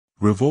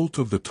Revolt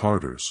of the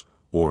Tartars,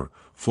 or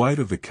Flight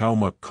of the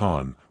Kalmuck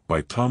Khan,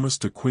 by Thomas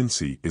de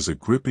Quincey is a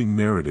gripping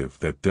narrative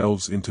that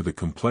delves into the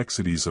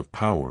complexities of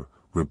power,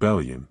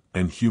 rebellion,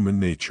 and human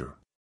nature.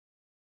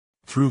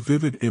 Through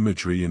vivid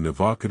imagery and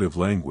evocative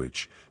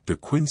language, de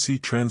Quincey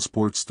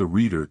transports the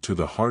reader to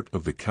the heart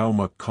of the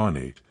Kalmuck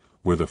Khanate,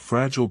 where the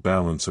fragile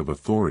balance of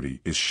authority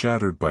is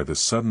shattered by the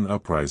sudden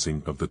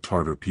uprising of the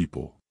Tartar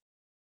people.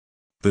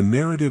 The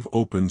narrative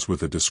opens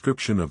with a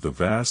description of the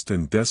vast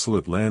and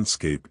desolate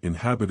landscape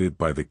inhabited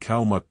by the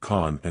Kalmuck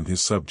Khan and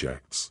his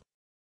subjects.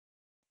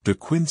 De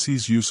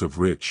Quincey's use of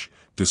rich,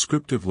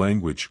 descriptive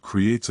language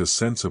creates a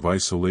sense of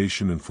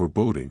isolation and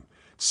foreboding,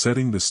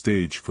 setting the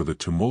stage for the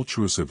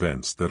tumultuous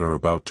events that are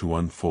about to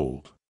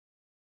unfold.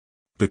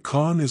 The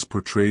Khan is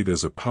portrayed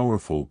as a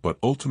powerful but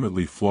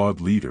ultimately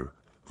flawed leader,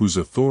 whose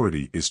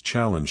authority is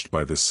challenged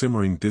by the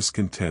simmering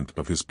discontent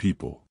of his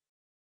people.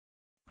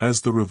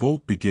 As the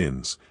revolt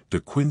begins, de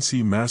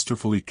Quincey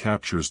masterfully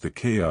captures the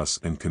chaos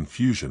and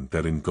confusion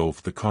that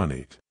engulf the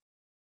Khanate.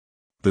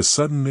 The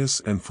suddenness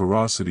and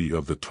ferocity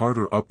of the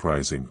Tartar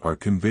uprising are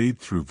conveyed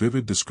through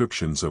vivid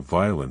descriptions of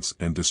violence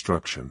and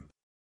destruction.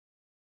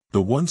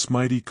 The once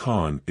mighty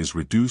Khan is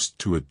reduced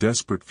to a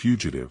desperate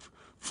fugitive,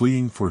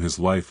 fleeing for his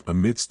life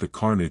amidst the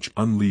carnage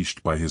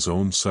unleashed by his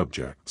own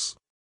subjects.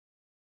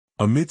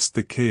 Amidst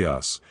the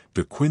chaos,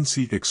 de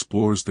Quincey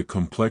explores the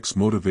complex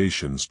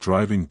motivations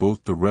driving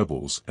both the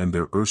rebels and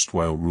their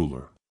erstwhile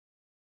ruler.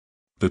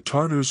 The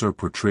Tartars are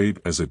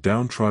portrayed as a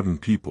downtrodden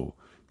people,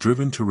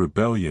 driven to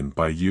rebellion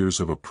by years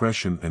of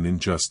oppression and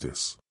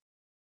injustice.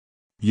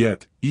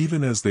 Yet,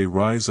 even as they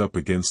rise up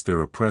against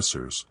their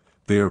oppressors,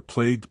 they are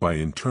plagued by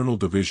internal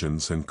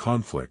divisions and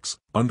conflicts,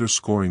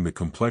 underscoring the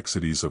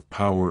complexities of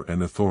power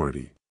and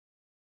authority.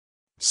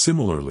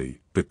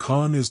 Similarly, the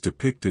Khan is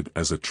depicted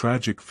as a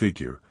tragic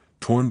figure,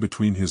 torn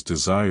between his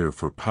desire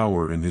for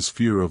power and his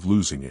fear of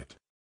losing it.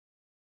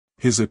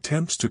 His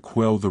attempts to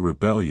quell the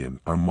rebellion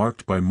are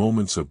marked by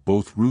moments of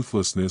both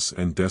ruthlessness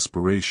and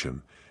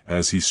desperation,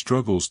 as he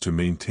struggles to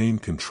maintain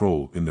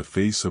control in the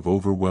face of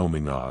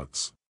overwhelming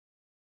odds.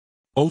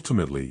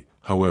 Ultimately,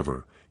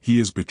 however, he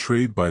is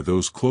betrayed by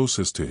those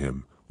closest to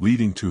him,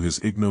 leading to his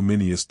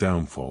ignominious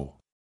downfall.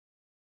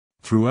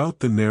 Throughout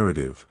the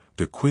narrative,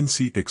 de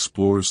Quincey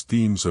explores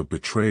themes of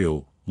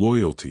betrayal,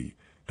 loyalty,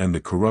 and the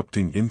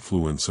corrupting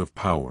influence of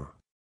power.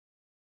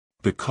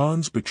 The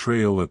Khan's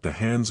betrayal at the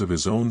hands of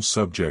his own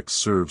subjects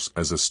serves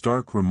as a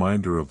stark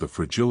reminder of the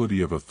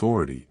fragility of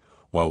authority,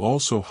 while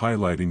also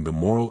highlighting the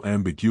moral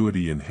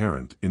ambiguity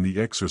inherent in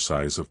the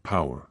exercise of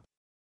power.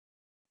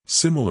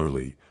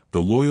 Similarly,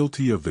 the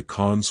loyalty of the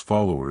Khan's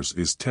followers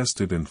is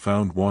tested and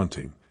found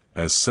wanting,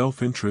 as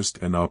self-interest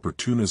and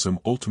opportunism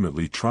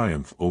ultimately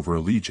triumph over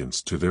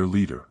allegiance to their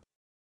leader.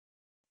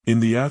 In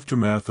the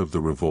aftermath of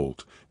the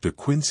revolt, de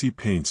Quincey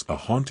paints a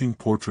haunting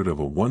portrait of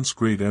a once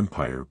great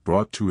empire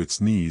brought to its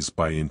knees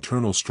by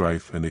internal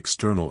strife and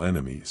external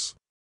enemies.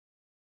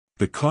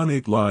 The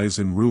Khanate lies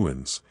in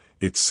ruins,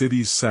 its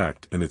cities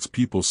sacked and its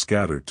people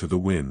scattered to the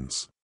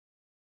winds.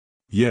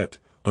 Yet,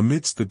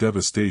 amidst the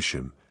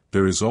devastation,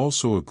 there is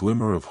also a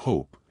glimmer of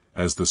hope,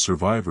 as the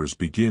survivors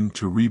begin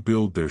to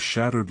rebuild their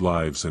shattered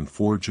lives and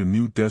forge a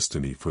new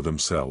destiny for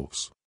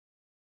themselves.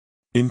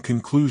 In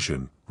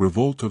conclusion,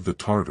 Revolt of the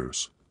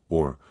Tartars,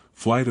 or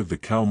Flight of the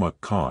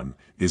Kalmuck Khan,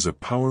 is a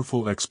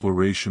powerful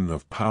exploration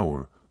of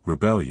power,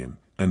 rebellion,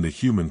 and the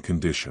human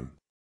condition.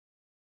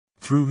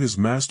 Through his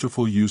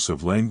masterful use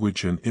of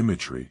language and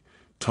imagery,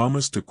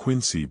 Thomas de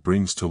Quincey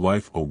brings to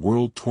life a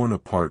world torn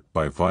apart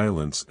by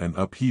violence and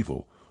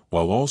upheaval,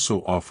 while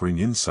also offering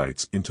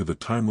insights into the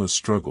timeless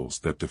struggles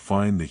that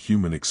define the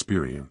human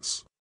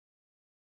experience.